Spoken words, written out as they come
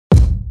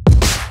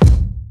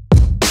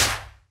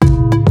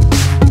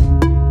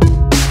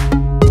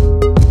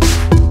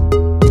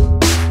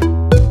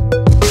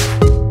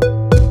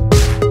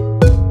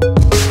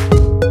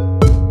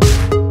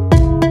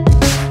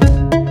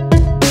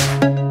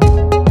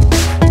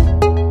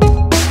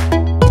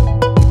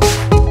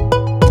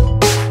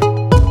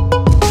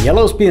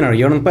Hello spinner,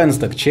 you're on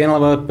Penstock, channel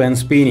about pen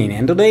spinning,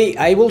 and today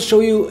I will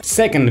show you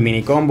second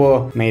mini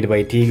combo made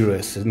by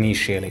Tigres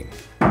initially.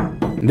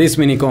 This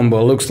mini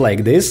combo looks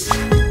like this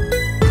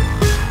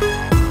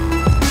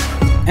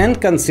and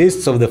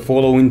consists of the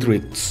following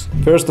tricks.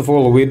 First of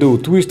all, we do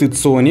twisted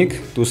sonic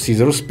to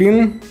scissor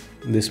spin.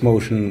 This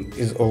motion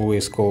is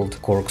always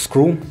called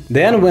corkscrew.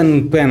 Then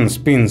when pen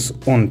spins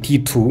on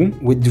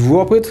T2, we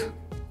drop it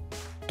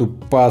to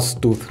pass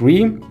to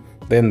 3,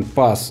 then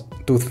pass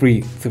to 3,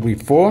 3,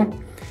 4,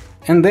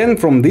 and then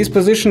from this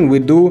position we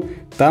do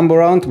thumb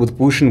around with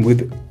pushing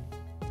with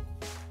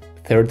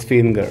third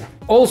finger.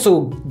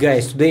 Also,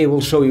 guys, today I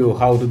will show you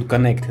how to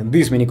connect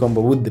this mini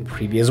combo with the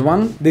previous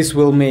one. This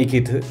will make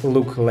it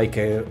look like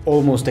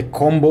almost a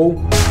combo.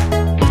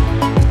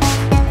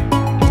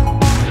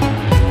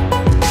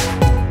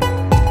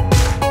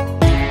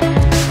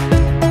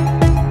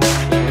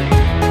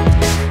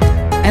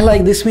 I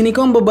like this mini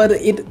combo, but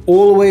it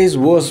always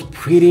was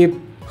pretty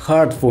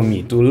hard for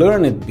me to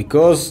learn it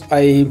because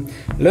I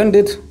learned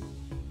it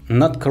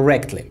not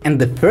correctly.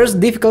 And the first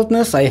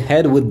difficultness I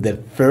had with the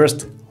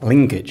first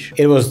linkage.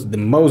 It was the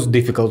most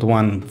difficult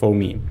one for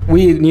me.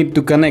 We need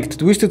to connect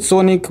twisted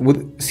sonic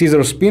with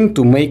scissor spin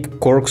to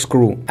make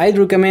corkscrew. I'd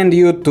recommend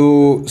you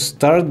to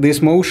start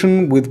this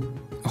motion with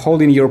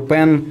holding your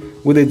pen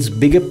with its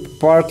bigger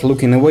part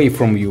looking away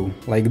from you,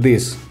 like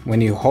this. When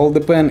you hold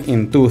the pen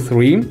in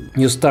 2-3,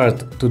 you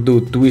start to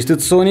do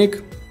twisted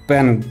sonic,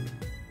 pen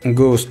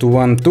goes to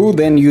 1-2,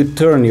 then you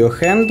turn your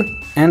hand,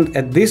 and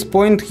at this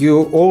point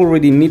you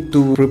already need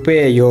to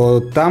prepare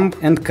your thumb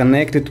and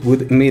connect it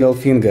with middle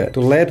finger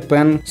to let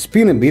pen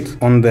spin a bit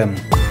on them.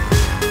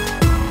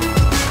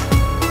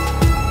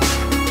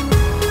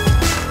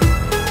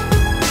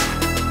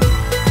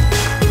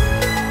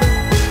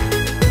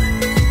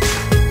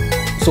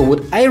 So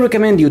what I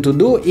recommend you to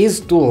do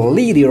is to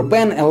lead your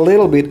pen a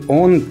little bit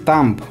on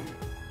thumb.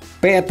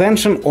 Pay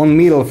attention on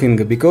middle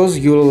finger, because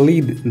you'll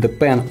lead the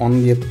pen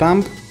on your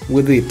thumb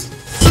with it.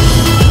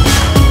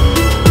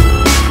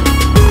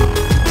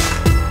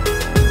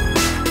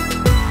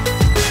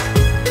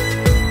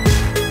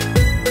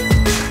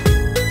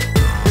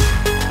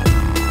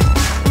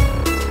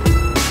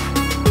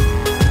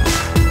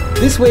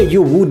 This way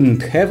you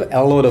wouldn't have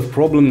a lot of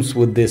problems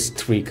with this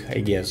trick, I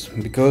guess,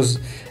 because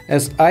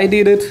as I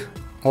did it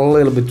a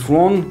little bit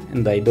wrong,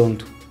 and I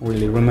don't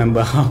really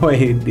remember how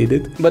I did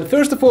it. But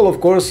first of all,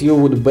 of course, you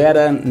would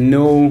better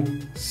know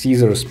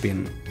scissor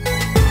spin.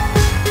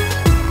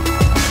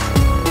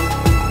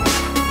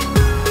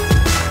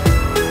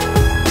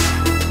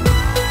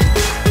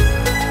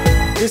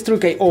 This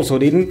trick I also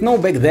didn't know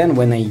back then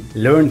when I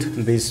learned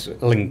this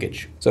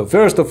linkage. So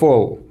first of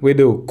all, we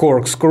do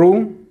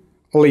corkscrew,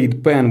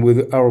 lead pen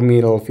with our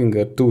middle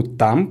finger to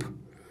thumb,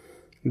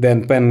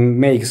 then pen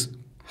makes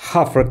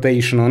half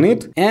rotation on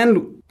it,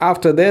 and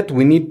after that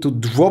we need to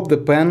drop the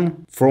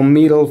pen from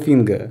middle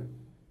finger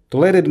to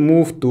let it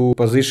move to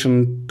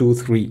position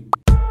 2-3.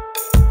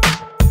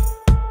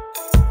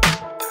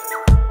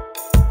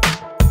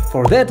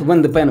 For that,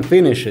 when the pen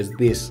finishes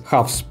this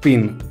half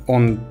spin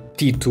on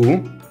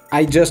T2,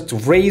 I just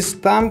raise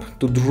thumb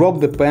to drop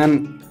the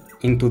pen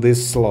into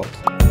this slot.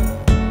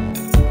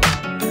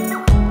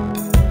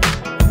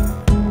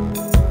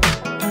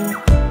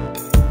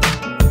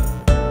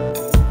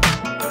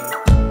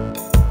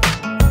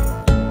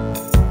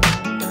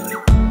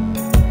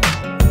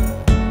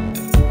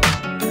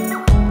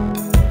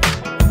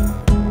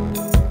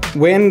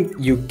 When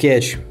you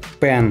catch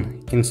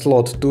pen in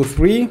slot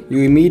 2-3,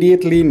 you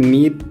immediately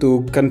need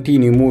to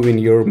continue moving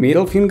your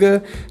middle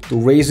finger to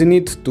raising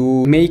it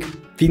to make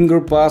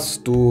finger pass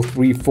to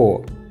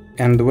 3-4.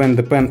 And when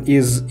the pen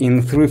is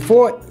in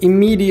 3-4,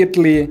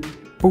 immediately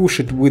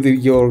push it with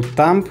your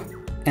thumb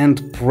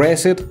and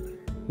press it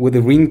with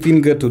the ring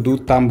finger to do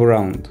thumb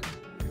around.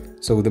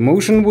 So the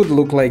motion would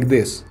look like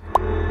this.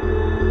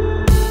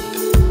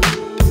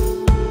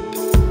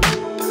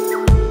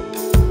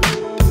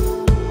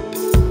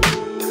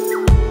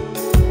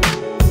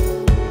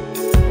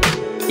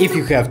 If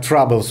you have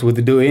troubles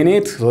with doing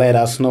it, let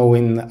us know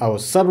in our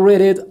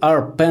subreddit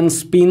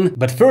r/penspin.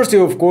 But first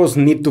you of course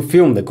need to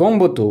film the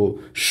combo to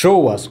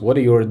show us what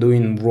you are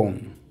doing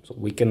wrong, so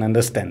we can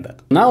understand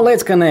that. Now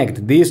let's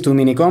connect these two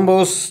mini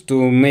combos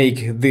to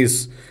make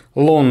this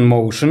long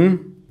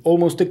motion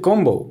almost a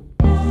combo.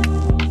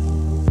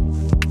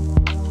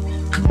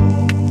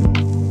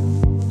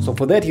 So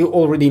for that you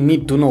already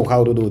need to know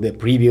how to do the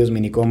previous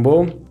mini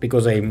combo,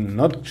 because I'm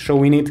not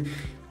showing it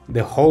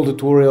the whole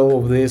tutorial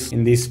of this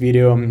in this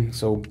video,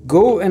 so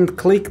go and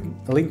click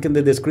link in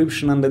the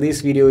description under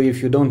this video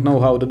if you don't know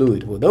how to do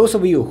it. For those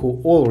of you who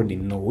already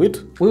know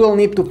it, we will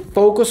need to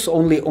focus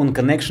only on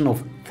connection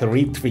of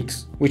 3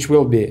 tricks, which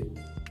will be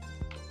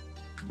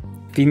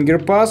finger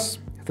pass,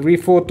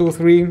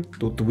 3-4-2-3,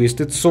 to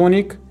twisted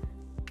sonic,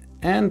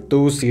 and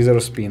to scissor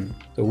spin.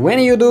 So when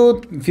you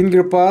do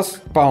finger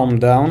pass, palm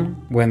down,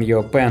 when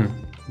your pen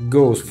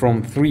goes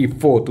from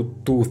 3-4 to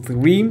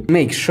 2-3,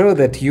 make sure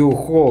that you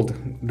hold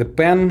the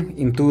pen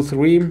in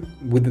 2-3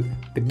 with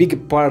the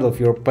big part of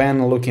your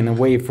pen looking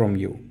away from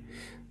you.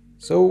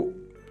 So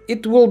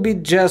it will be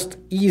just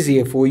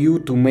easier for you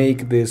to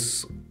make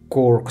this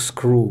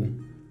corkscrew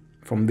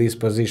from this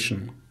position.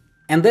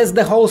 And that's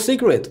the whole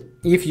secret.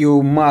 If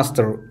you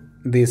master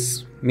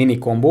this mini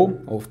combo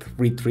of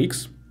 3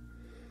 tricks,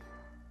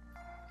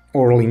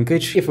 or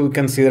linkage, if we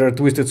consider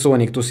Twisted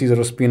Sonic to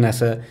scissor spin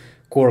as a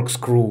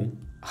corkscrew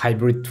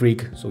hybrid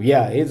trick, so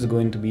yeah, it's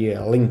going to be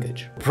a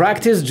linkage.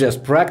 Practice,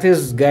 just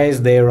practice,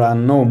 guys, there are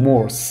no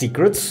more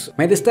secrets.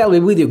 May the style be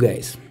with you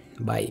guys.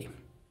 Bye.